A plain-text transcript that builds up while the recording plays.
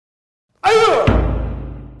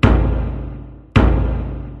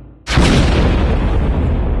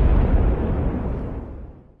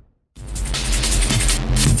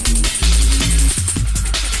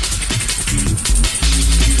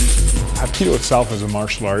Hapkido itself is a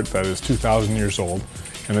martial art that is 2,000 years old,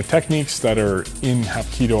 and the techniques that are in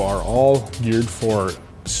Hapkido are all geared for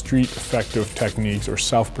street effective techniques or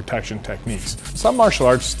self-protection techniques. Some martial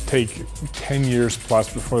arts take 10 years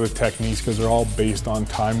plus before the techniques because they're all based on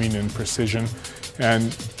timing and precision.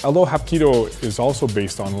 And although Hapkido is also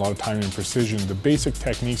based on a lot of timing and precision, the basic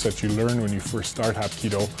techniques that you learn when you first start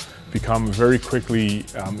Hapkido become very quickly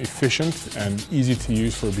efficient and easy to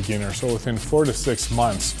use for a beginner. So within 4 to 6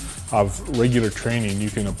 months of regular training, you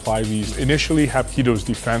can apply these. Initially, Hapkido is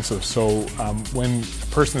defensive, so when a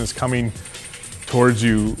person is coming towards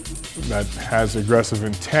you that has aggressive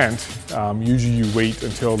intent, usually you wait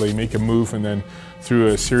until they make a move, and then through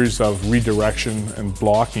a series of redirection and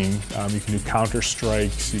blocking, you can do counter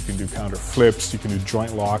strikes, you can do counter flips, you can do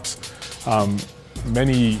joint locks,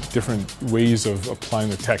 many different ways of applying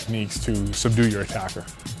the techniques to subdue your attacker.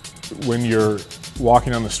 When you're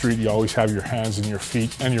walking on the street, you always have your hands and your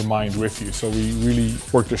feet and your mind with you, so we really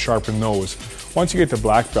work to sharpen those. Once you get to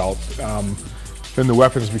black belt, then the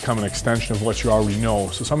weapons become an extension of what you already know.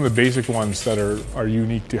 So some of the basic ones that are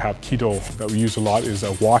unique to Hapkido that we use a lot is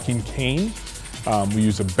a walking cane, we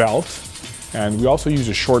use a belt, and we also use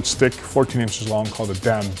a short stick, 14 inches long, called a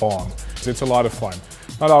dan bong. It's a lot of fun.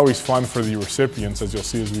 Not always fun for the recipients, as you'll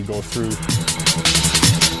see as we go through.